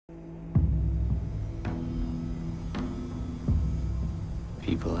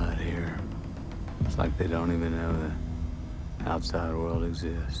people out here. It's like they don't even know the outside world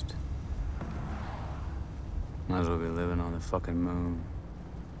exists. Might as well be living on the fucking moon.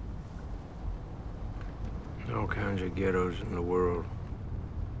 There's all kinds of ghettos in the world.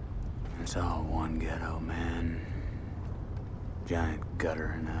 It's all one ghetto, man. Giant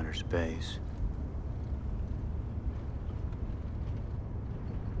gutter in outer space.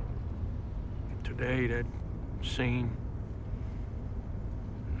 Today, that scene,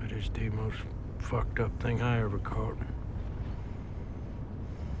 that is the most fucked up thing I ever caught.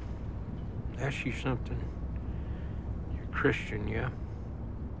 Ask you something. You're Christian, yeah?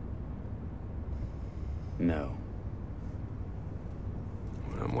 No.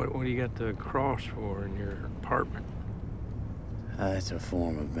 What do you got the cross for in your apartment? It's a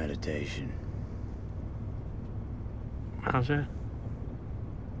form of meditation. How's that?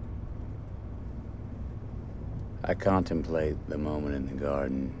 I contemplate the moment in the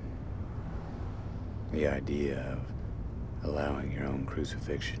garden. The idea of allowing your own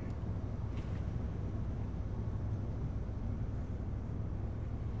crucifixion.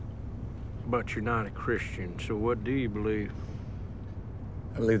 But you're not a Christian, so what do you believe?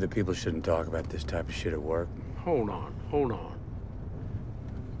 I believe that people shouldn't talk about this type of shit at work. Hold on.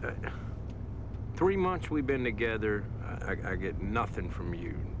 3 months we've been together, I get nothing from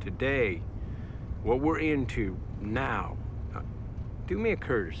you. Today, what we're into now, do me a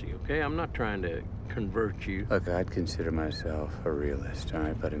courtesy, okay? I'm not trying to convert you. Look, I'd consider myself a realist, all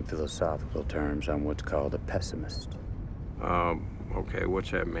right? But in philosophical terms, I'm what's called a pessimist. Okay,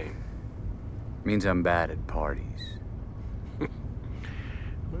 what's that mean? Means I'm bad at parties.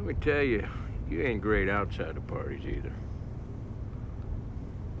 Let me tell you, you ain't great outside of parties either.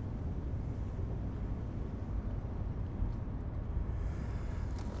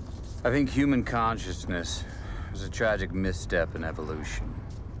 I think human consciousness was a tragic misstep in evolution.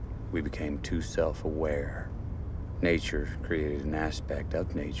 We became too self-aware. Nature created an aspect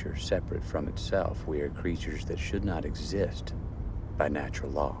of nature separate from itself. We are creatures that should not exist by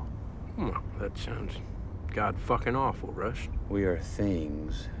natural law. Well, that sounds god-fucking awful, Russ. We are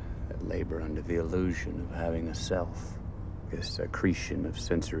things that labor under the illusion of having a self. This accretion of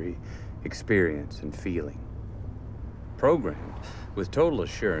sensory experience and feeling. Programmed with total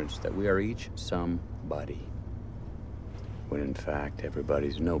assurance that we are each somebody. When in fact,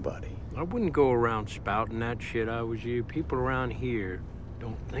 everybody's nobody. I wouldn't go around spouting that shit I was you. People around here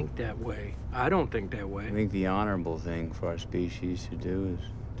don't think that way. I don't think that way. I think the honorable thing for our species to do is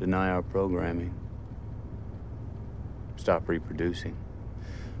deny our programming. Stop reproducing.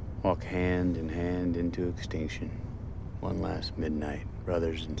 Walk hand in hand into extinction. One last midnight,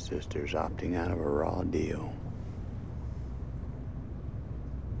 brothers and sisters opting out of a raw deal.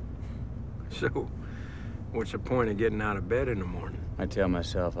 So, what's the point of getting out of bed in the morning? I tell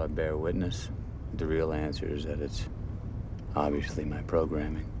myself I bear witness. The real answer is that it's obviously my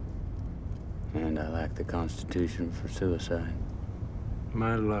programming. And I lack the constitution for suicide.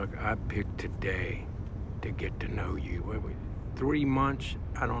 My luck, I picked today to get to know you. 3 months,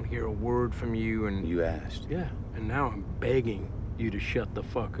 I don't hear a word from you, and... You asked. Yeah, and now I'm begging you to shut the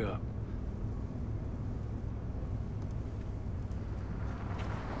fuck up.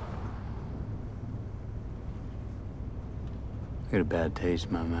 I get a bad taste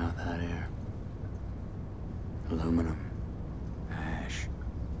in my mouth out here. Aluminum. Ash.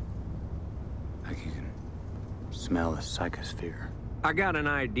 Like you can smell the psychosphere. I got an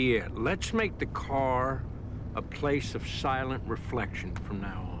idea. Let's make the car a place of silent reflection from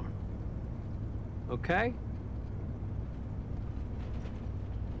now on. Okay?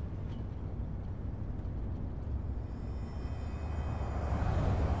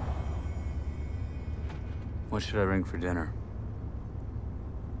 What should I bring for dinner?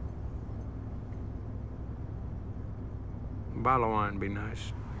 A bottle of wine would be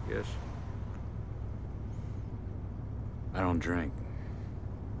nice, I guess. I don't drink.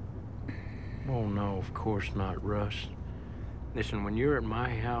 Oh, no, of course not, Russ. Listen, when you're at my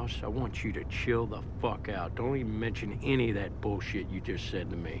house, I want you to chill the fuck out. Don't even mention any of that bullshit you just said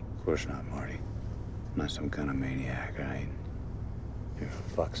to me. Of course not, Marty. I'm not some kind of maniac, right? For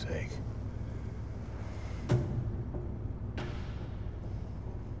fuck's sake.